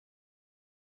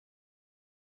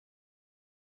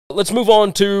Let's move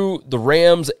on to the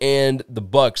Rams and the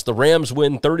Bucs. The Rams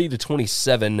win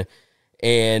 30-27.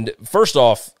 And first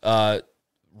off,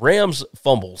 Rams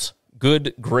fumbles.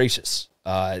 Good gracious.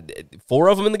 4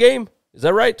 of them in the game. Is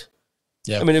that right?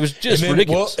 Yeah. I mean, it was just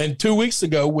ridiculous. Well, and 2 weeks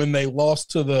ago when they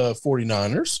lost to the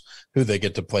 49ers, who they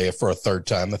get to play for a third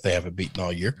time that they haven't beaten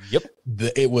all year. Yep.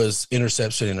 It was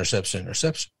interception.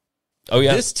 Oh,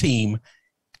 yeah. This team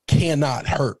cannot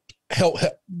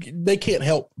they can't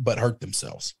help but hurt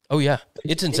themselves. Oh, yeah.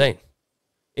 It's insane.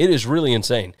 It is really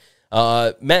insane.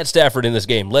 Matt Stafford in this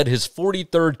game led his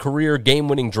 43rd career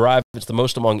game-winning drive. It's the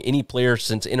most among any player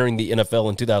since entering the NFL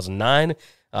in 2009.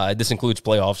 This includes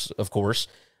playoffs, of course.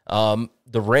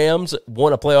 The Rams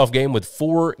won a playoff game with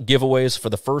 4 giveaways for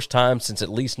the first time since at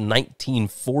least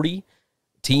 1940.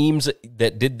 Teams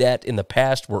that did that in the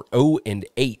past were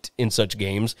 0-8 in such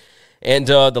games. And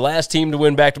the last team to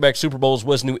win back-to-back Super Bowls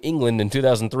was New England in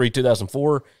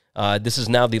 2003-2004. This is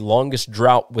now the longest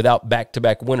drought without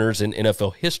back-to-back winners in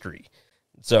NFL history.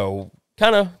 So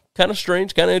kind of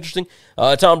strange, kind of interesting.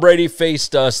 Tom Brady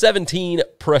faced 17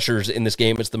 pressures in this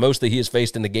game. It's the most that he has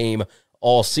faced in the game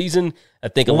all season. I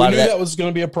think a lot of that was going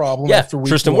to be a problem after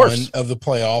week one of the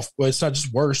playoff. Well, it's not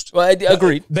just worst. Well, I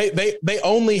agreed. They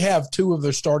only have 2 of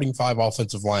their starting 5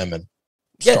 offensive linemen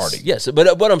starting. Yes.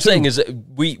 But what I'm saying is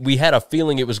we had a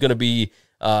feeling it was going to be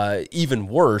even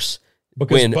worse.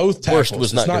 Because both tackles,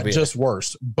 was not it's not just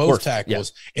worst. Both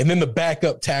tackles. Yeah. And then the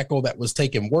backup tackle that was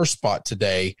taking worst spot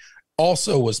today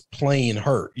also was plain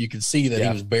hurt. You could see that he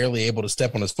was barely able to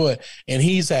step on his foot, and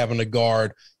he's having to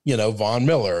guard, Von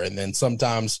Miller, and then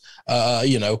sometimes,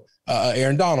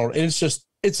 Aaron Donald. And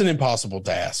it's an impossible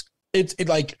task. It's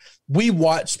like we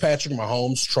watched Patrick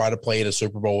Mahomes try to play at a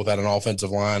Super Bowl without an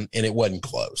offensive line, and it wasn't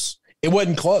close.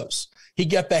 He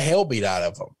got the hell beat out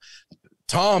of him.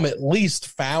 Tom at least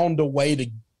found a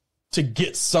way to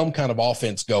get some kind of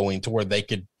offense going to where they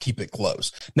could keep it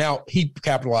close. Now, he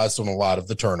capitalized on a lot of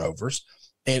the turnovers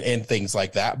and things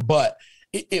like that, but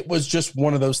it was just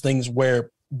one of those things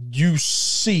where you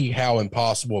see how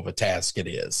impossible of a task it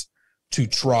is to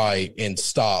try and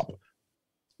stop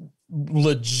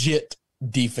legit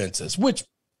defenses, which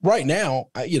right now,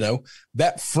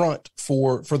 that front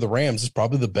for the Rams is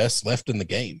probably the best left in the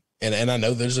game. And I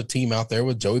know there's a team out there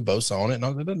with Joey Bosa on it,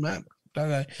 and it doesn't matter.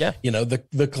 Yeah.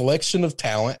 The collection of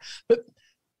talent. But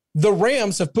the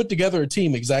Rams have put together a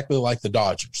team exactly like the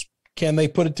Dodgers. Can they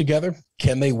put it together?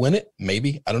 Can they win it?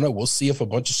 Maybe. I don't know. We'll see if a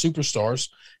bunch of superstars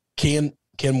can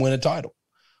win a title.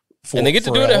 And they get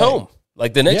to do it at home.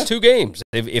 Like the next 2 games.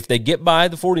 If they get by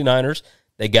the 49ers,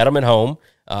 they got them at home,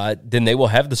 then they will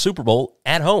have the Super Bowl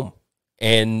at home.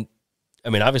 And, I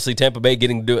mean, obviously Tampa Bay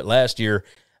getting to do it last year.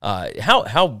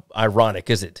 How ironic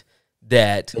is it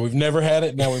that we've never had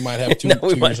it? Now we might have 2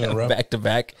 years in a row. Back to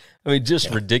back. I mean,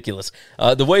 just ridiculous.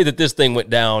 The way that this thing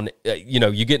went down,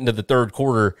 you get into the third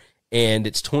quarter and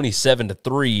it's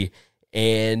 27-3,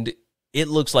 and it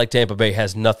looks like Tampa Bay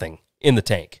has nothing in the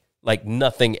tank, like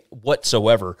nothing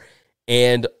whatsoever.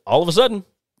 And all of a sudden,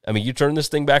 I mean, you turn this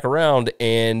thing back around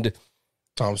and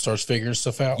Tom starts figuring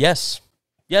stuff out. Yes.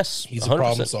 He's 100%. A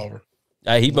problem solver.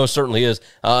 He most certainly is.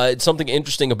 It's something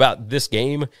interesting about this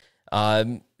game.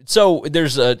 So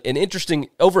there's an interesting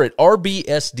over at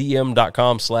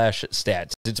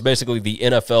rbsdm.com/stats. It's basically the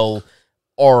NFL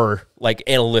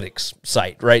analytics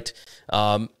site, right?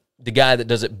 The guy that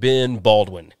does it, Ben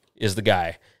Baldwin, is the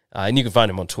guy. And you can find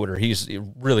him on Twitter. He's a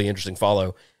really interesting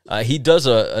follow. He does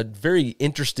a very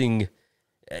interesting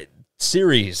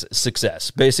series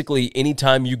success. Basically,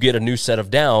 anytime you get a new set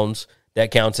of downs, that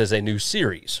counts as a new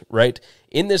series, right?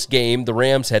 In this game, the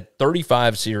Rams had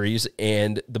 35 series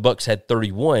and the Bucs had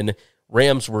 31.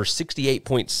 Rams were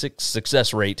 68.6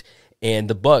 success rate and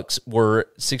the Bucs were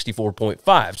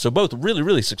 64.5. So both really,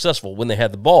 really successful when they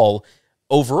had the ball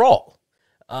overall.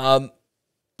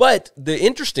 But the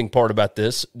interesting part about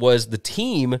this was the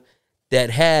team that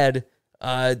had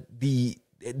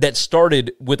that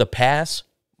started with a pass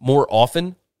more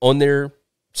often on their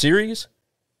series,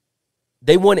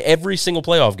 they won every single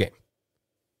playoff game.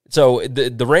 So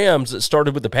the Rams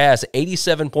started with the pass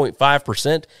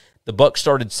 87.5%. The Bucs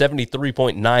started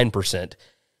 73.9%.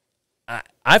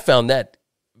 I found that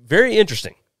very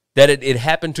interesting, that it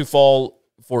happened to fall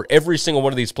for every single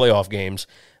one of these playoff games.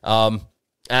 I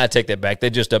take that back. They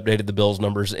just updated the Bills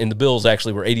numbers, and the Bills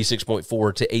actually were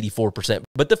 86.4 to 84%.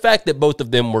 But the fact that both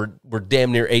of them were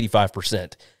damn near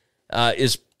 85%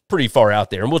 is pretty far out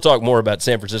there. And we'll talk more about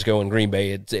San Francisco and Green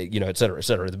Bay, et cetera,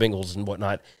 the Bengals and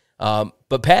whatnot.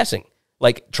 But passing,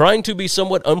 like trying to be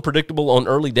somewhat unpredictable on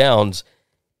early downs,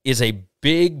 is a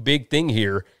big, big thing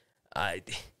here. I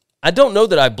don't know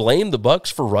that I blame the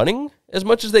Bucs for running as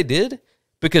much as they did,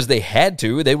 because they had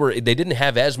to. They didn't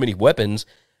have as many weapons.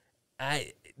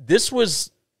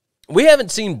 We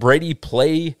haven't seen Brady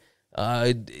play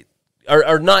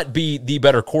or not be the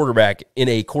better quarterback in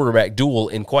a quarterback duel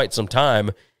in quite some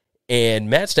time. And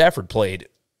Matt Stafford played,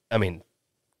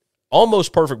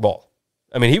 almost perfect ball.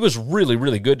 He was really,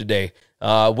 really good today.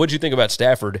 What did you think about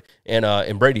Stafford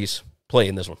and Brady's play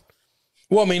in this one?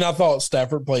 Well, I thought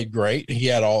Stafford played great. He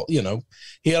had all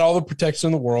the protection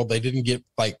in the world. They didn't get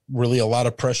really a lot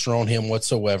of pressure on him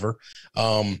whatsoever.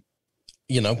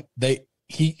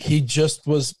 He just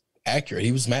was accurate.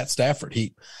 He was Matt Stafford.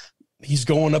 He's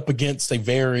going up against a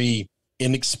very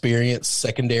inexperienced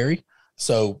secondary,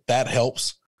 so that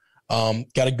helps.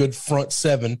 Got a good front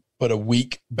seven, but a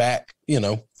weak back,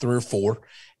 3 or 4,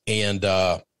 and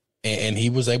he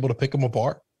was able to pick them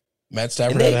apart. Matt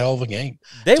Stafford had a hell of a game.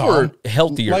 They were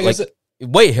healthier,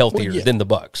 way healthier than the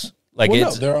Bucs.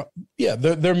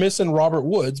 They're missing Robert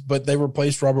Woods, but they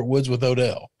replaced Robert Woods with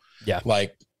Odell. Yeah,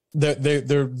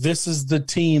 this is the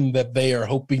team that they are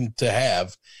hoping to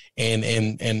have, and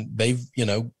they've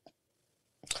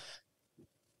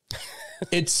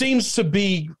it seems to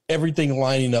be everything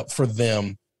lining up for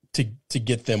them to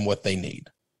get them what they need.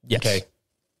 Yes. Okay,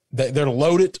 they're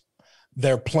loaded,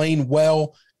 they're playing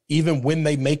well. Even when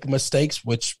they make mistakes,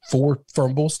 which 4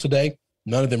 fumbles today,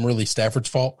 none of them really Stafford's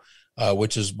fault,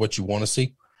 which is what you want to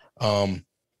see.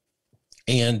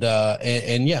 He had a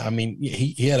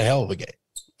hell of a game.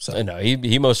 So no,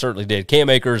 he most certainly did. Cam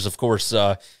Akers, of course,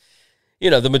 the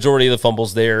majority of the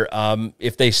fumbles there.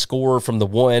 If they score from the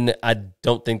 1, I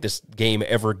don't think this game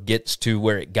ever gets to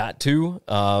where it got to.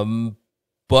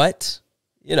 But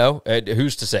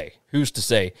who's to say?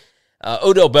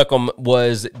 Odell Beckham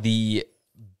was the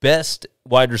best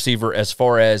wide receiver as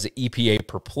far as EPA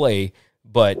per play,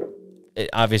 but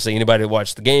obviously anybody that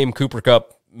watched the game, Cooper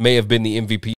Kupp may have been the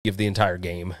MVP of the entire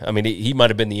game. He might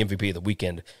have been the MVP of the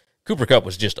weekend. Cooper Kupp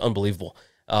was just unbelievable.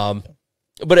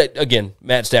 But again,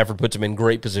 Matt Stafford puts him in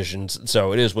great positions,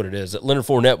 so it is what it is. Leonard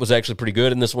Fournette was actually pretty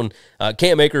good in this one.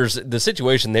 Cam Akers, the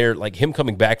situation there, him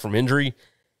coming back from injury,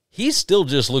 he still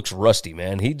just looks rusty,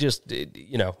 man. He just,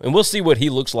 and we'll see what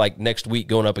he looks like next week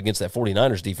going up against that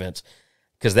 49ers defense,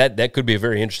 because that could be a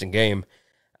very interesting game.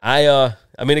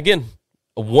 Again,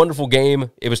 a wonderful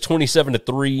game. It was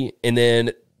 27-3, and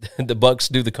then the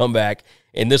Bucs do the comeback,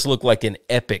 and this looked like an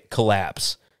epic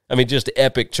collapse. Just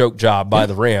epic choke job by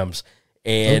the Rams.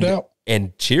 And no doubt.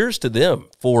 And cheers to them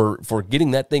for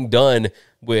getting that thing done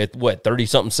with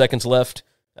 30-something seconds left.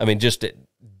 Just a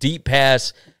deep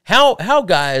pass. How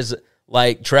guys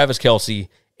like Travis Kelce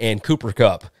and Cooper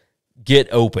Kupp get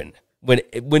open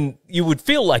when you would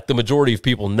feel like the majority of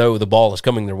people know the ball is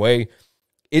coming their way.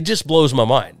 It just blows my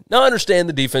mind. Now, I understand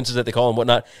the defenses that they call and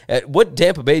whatnot. What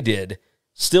Tampa Bay did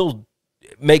still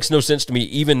makes no sense to me,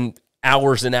 even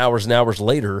hours and hours and hours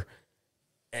later.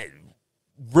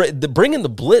 Bringing the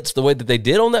blitz the way that they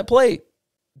did on that play,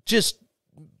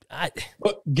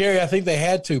 Gary, I think they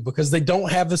had to, because they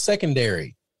don't have the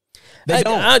secondary. They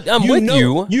don't. I'm with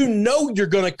you. You know you're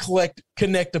going to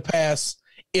connect a pass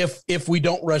if we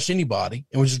don't rush anybody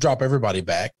and we just drop everybody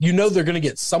back. They're going to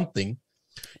get something.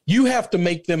 You have to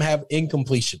make them have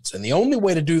incompletions, and the only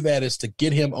way to do that is to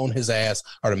get him on his ass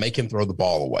or to make him throw the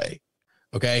ball away.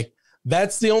 Okay,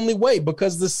 that's the only way,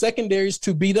 because the secondary is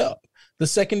too beat up. The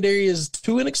secondary is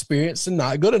too inexperienced and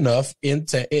not good enough in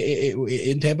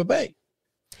Tampa Bay.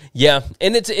 Yeah,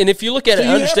 and if you look at it,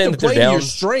 I understand that they're down. Your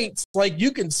strengths,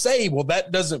 you can say, well,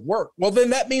 that doesn't work. Well, then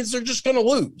that means they're just going to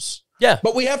lose. Yeah,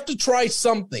 but we have to try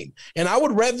something, and I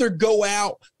would rather go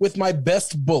out with my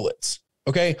best bullets.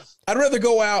 Okay, I'd rather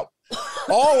go out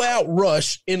all out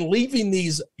rush and leaving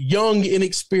these young,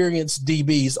 inexperienced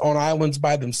DBs on islands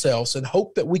by themselves and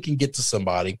hope that we can get to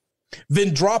somebody,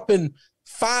 than dropping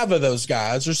 5 of those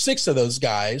guys or 6 of those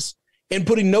guys and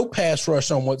putting no pass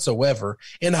rush on whatsoever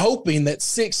and hoping that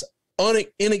 6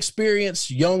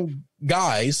 inexperienced young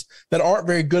guys that aren't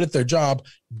very good at their job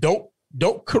don't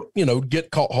get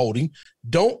caught holding,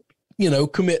 don't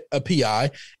commit a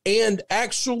PI, and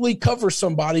actually cover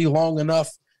somebody long enough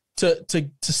to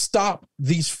stop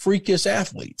these freakish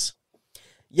athletes.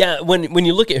 Yeah, when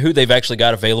you look at who they've actually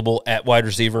got available at wide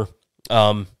receiver,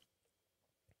 it's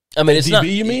DB, not.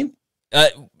 You mean?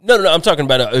 No. I'm talking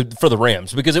about for the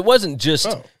Rams, because it wasn't just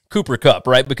Cooper Kupp,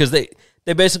 right? Because they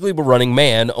basically were running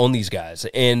man on these guys,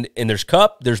 and there's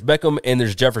Kupp, there's Beckham, and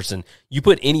there's Jefferson. You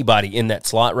put anybody in that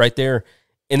slot right there,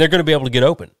 and they're going to be able to get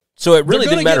open. So it really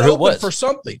didn't matter who it was for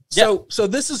something. Yeah. So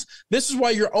this is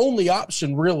why your only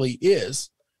option really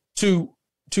is to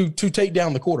take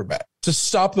down the quarterback, to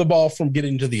stop the ball from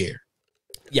getting to the air.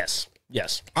 Yes.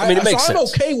 Yes. I mean, it makes sense. I'm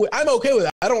okay with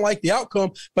it. I don't like the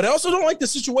outcome, but I also don't like the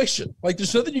situation. Like,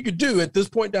 there's nothing you could do at this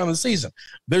point down the season.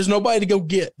 There's nobody to go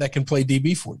get that can play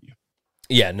DB for you.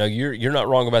 Yeah, no, you're not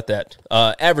wrong about that.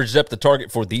 Average depth of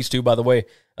target for these two, by the way,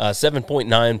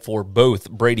 7.9 for both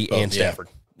Brady and Stafford.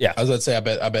 Yeah. I was going to say,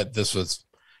 I bet this was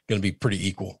going to be pretty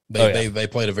equal. They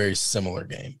played a very similar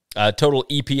game. Total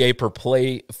EPA per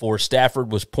play for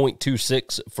Stafford was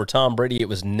 0.26. For Tom Brady, it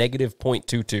was negative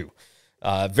 0.22.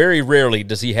 Very rarely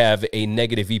does he have a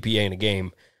negative EPA in a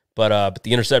game, but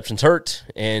the interceptions hurt,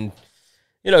 and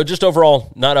just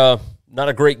overall not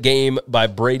a great game by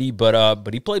Brady, but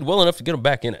he played well enough to get him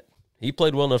back in it. He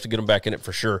played well enough to get him back in it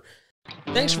for sure.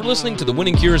 Thanks for listening to the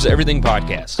Winning Cures Everything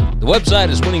podcast. The website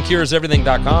is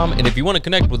winningcureseverything.com, and if you want to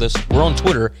connect with us, we're on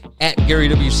Twitter at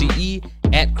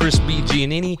GaryWCE, at Chris B.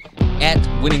 Giannini, at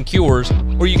Winning Cures,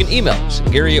 or you can email us,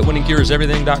 Gary at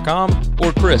winningcureseverything.com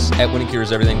or Chris at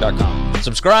winningcureseverything.com.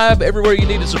 Subscribe everywhere you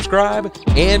need to subscribe,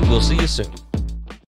 and we'll see you soon.